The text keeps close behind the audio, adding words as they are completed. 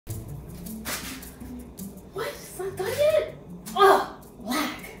not done yet? Oh,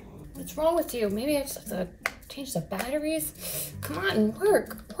 lag. What's wrong with you? Maybe I just have to change the batteries? Come on,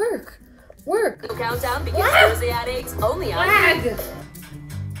 work. Countdown begins Thursday at 8, only on Lag!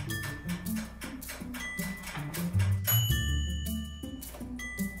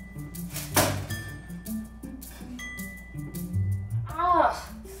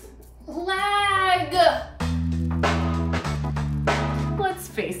 Lag! Let's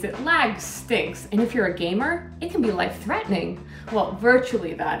face it, lag stinks, and if you're a gamer, it can be life-threatening. Well,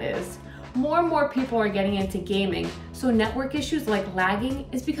 virtually that is. More and more people are getting into gaming, so network issues like lagging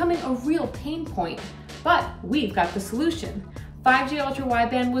is becoming a real pain point. But we've got the solution. 5G Ultra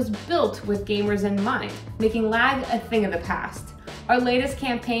Wideband was built with gamers in mind, making lag a thing of the past. Our latest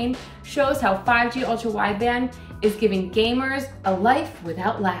campaign shows how 5G Ultra Wideband is giving gamers a life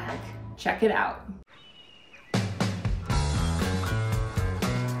without lag. Check it out.